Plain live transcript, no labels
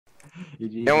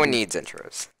No one needs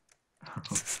intros.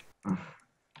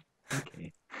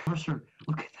 Okay. For sure.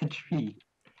 Look at that tree.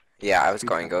 Yeah, I was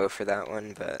going to go for that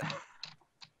one, but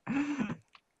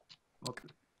Well,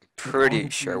 pretty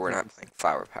sure we're not playing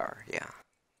flower power. Yeah.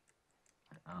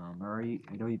 Where are you?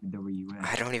 I don't even know where you went.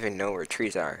 I don't even know where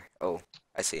trees are. Oh,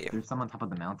 I see you. There's some on top of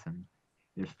the mountain.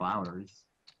 There's flowers.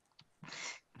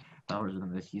 Flowers are the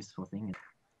most useful thing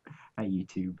at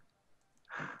YouTube.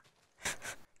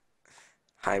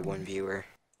 Hi, one viewer.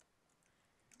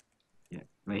 Yeah.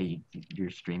 Wait,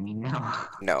 you're streaming now?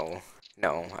 No,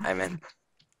 I meant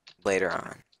later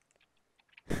on.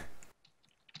 And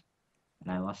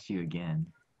I lost you again.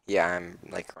 Yeah, I'm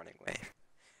like running away.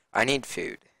 I need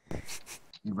food.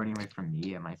 You're running away from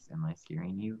me? Am I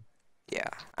scaring you? Yeah,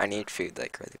 I need food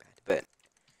like really bad. But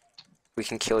we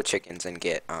can kill chickens and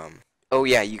get oh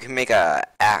yeah, you can make a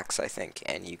axe, I think,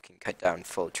 and you can cut down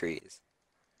full trees.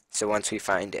 So once we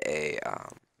find a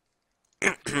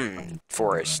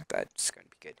forest, that's gonna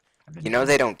be good. You know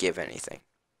they don't give anything.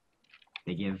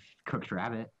 They give cooked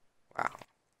rabbit. Wow.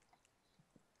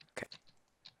 Okay.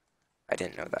 I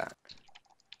didn't know that.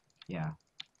 Yeah.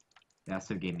 They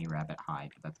also gave me rabbit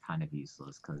hide, but that's kind of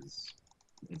useless because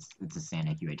it's a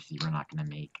Sanik UHC. We're not gonna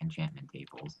make enchantment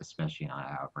tables, especially not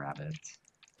out of rabbits.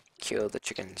 Kill the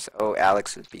chickens. Oh,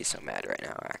 Alex would be so mad right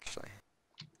now, actually.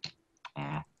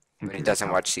 Ah. But he doesn't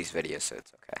watch these videos, so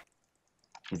it's okay.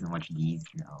 Doesn't watch these,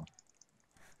 no.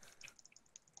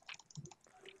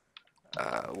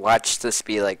 Watch this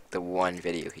be like the one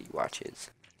video he watches.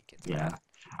 Yeah.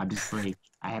 I'm just like,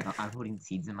 I'm holding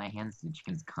seeds in my hands so the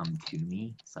chickens come to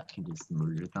me so I can just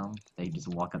murder them. They just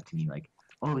walk up to me like,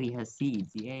 oh, he has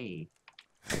seeds, yay.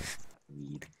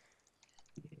 Weed.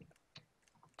 Yay.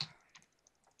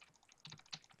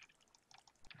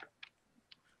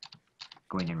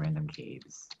 Going to random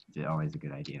caves is always a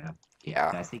good idea.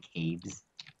 Yeah. Did I say caves?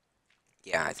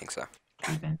 Yeah, I think so.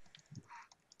 Caven.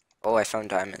 Oh, I found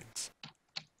diamonds.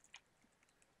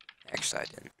 Actually, I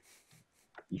didn't.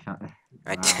 You found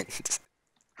I wow. didn't.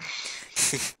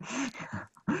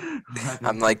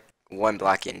 I'm like one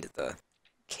block into the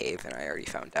cave and I already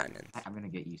found diamonds. I'm gonna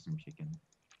get you some chicken.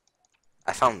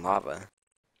 I found lava.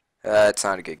 It's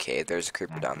not a good cave. There's a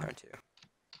creeper down there too.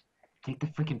 Take the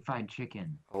freaking fried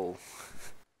chicken. Oh.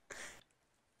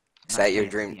 Is Not that your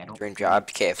KFC, dream job?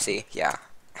 KFC? Yeah.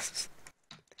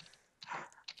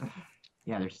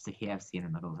 Yeah, there's just a KFC in the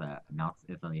middle of a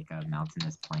mountain, like a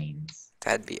mountainous plains.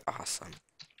 That'd be awesome.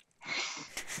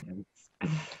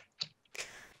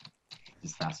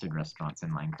 Just fast food restaurants in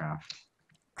Minecraft.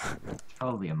 It's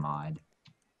probably a mod.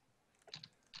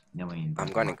 No one. I'm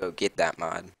gonna go get that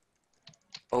mod.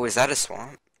 Oh, is that a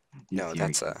swamp? No,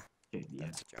 that's a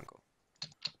jungle.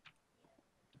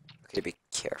 Okay, be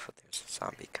careful. There's a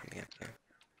zombie coming up here.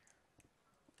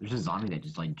 There's a zombie that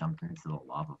just like jumped into the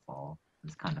lava fall.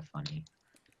 It's kind of funny.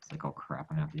 It's like, oh crap,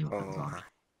 I'm gonna have to deal with that zombie.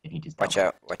 And he just watch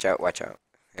out! Watch out! Watch out!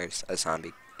 There's a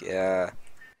zombie. Yeah.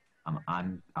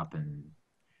 I'm up in.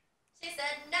 She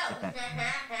said no.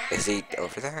 Is he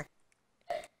over there?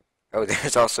 Oh,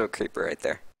 there's also a creeper right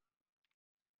there.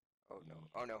 Oh no!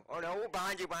 Oh no! Oh no!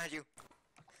 Behind you! Behind you!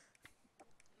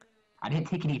 I didn't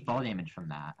take any fall damage from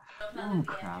that. Oh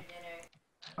crap.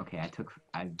 Okay, I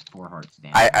had 4 hearts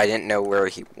damage. I didn't know where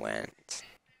he went.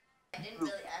 I didn't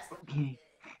really ask him. Okay.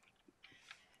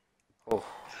 Oh.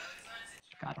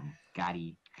 Got him. Got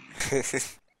he.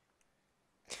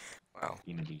 Wow.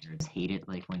 Game of the year. I just hate it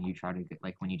like when you try to get,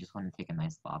 like when you just want to take a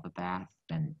nice lava bath,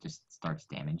 then it just starts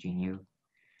damaging you.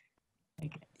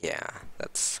 Like. Yeah,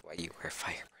 that's why you wear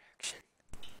fire protection.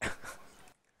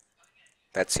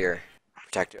 That's your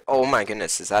protector. Oh my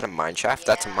goodness, is that a mine shaft?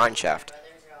 That's a mine shaft.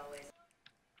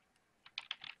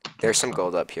 There's some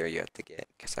gold up here you have to get,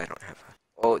 because I don't have a...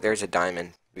 Oh, there's a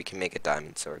diamond. We can make a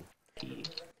diamond sword.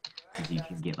 Because you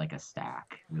can get like a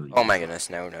stack. Really oh my goodness,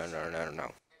 no.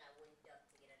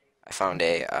 I found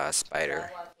a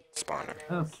spider spawner.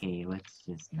 Okay, let's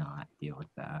just not deal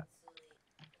with that.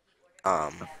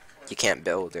 You can't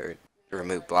build or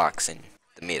remove blocks in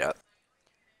the meetup.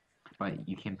 But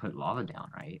you can put lava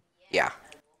down, right? Yeah.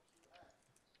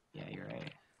 Yeah, you're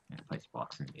right. I'm gonna place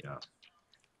blocks in the meetup.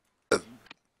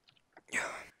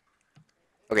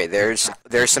 Okay, there's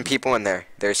some people in there.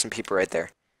 There's some people right there.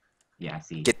 Yeah,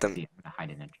 see. Get them. See, I'm gonna hide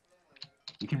in it.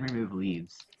 You can remove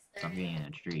leaves. So I'm getting in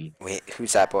a tree. Wait,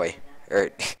 who's that boy?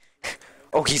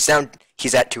 Oh, he's down.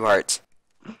 He's at 2 hearts.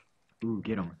 Ooh,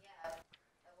 get him.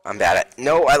 I'm bad at.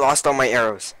 No, I lost all my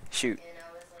arrows. Shoot.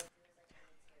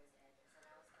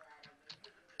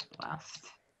 Blast.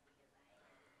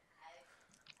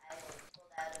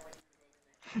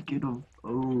 Get him.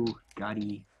 Oh, got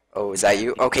he. Oh, is that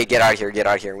you? Okay, get out of here. Get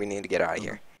out of here. We need to get out of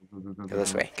here. Go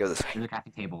this way. Go this way. There's a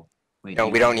crafting table. Wait, No,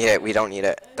 do we you don't want- need it. We don't need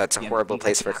it. That's a Yeah, horrible you-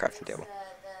 place for a crafting table.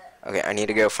 Okay, I need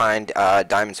to go find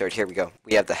diamond sword. Here we go.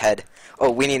 We have the head.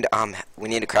 Oh, we need a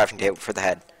crafting table for the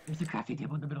head. There's a crafting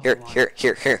table in the middle Here, of the water.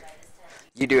 here.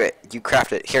 You do it. You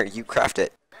craft it. Here, you craft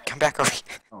it. Come back over here.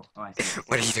 Oh, I see.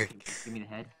 What are you doing? Give me the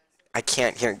head. I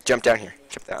can't. Here, jump down here.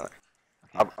 Jump down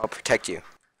there. Okay. I'll protect you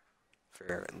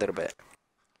for a little bit.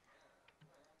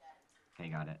 Okay,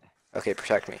 got it. Okay,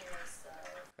 protect me.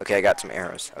 Okay, I got some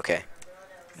arrows. Okay,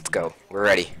 let's go. We're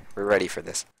ready. We're ready for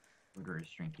this. Order is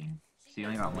shrinking. So you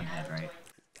only got one head,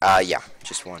 right? Yeah,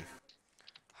 just one.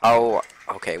 Oh,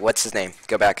 okay. What's his name?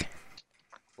 Go back.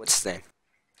 What's his name?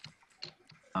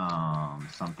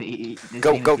 Something. His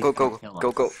Go, name is go, he's go, gonna go, kill go,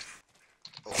 us.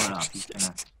 go. Split up. He's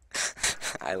gonna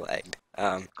I lagged.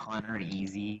 Connor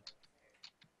easy.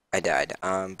 I died.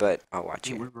 But I'll watch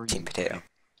Hey, you. where were Team you? Potato.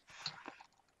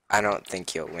 I don't think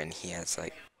he'll win. He has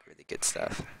like really good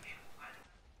stuff.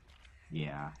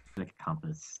 Yeah, like a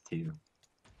compass too.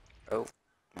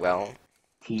 Well,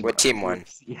 Team. What team won?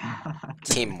 Yeah.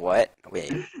 team what?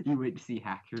 Wait. UHC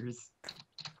hackers.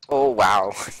 Oh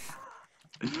wow.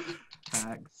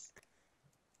 Hacks.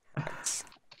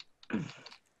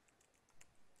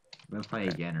 We'll play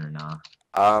again or not?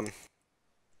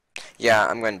 Yeah,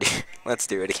 I'm gonna do. Let's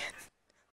do it again.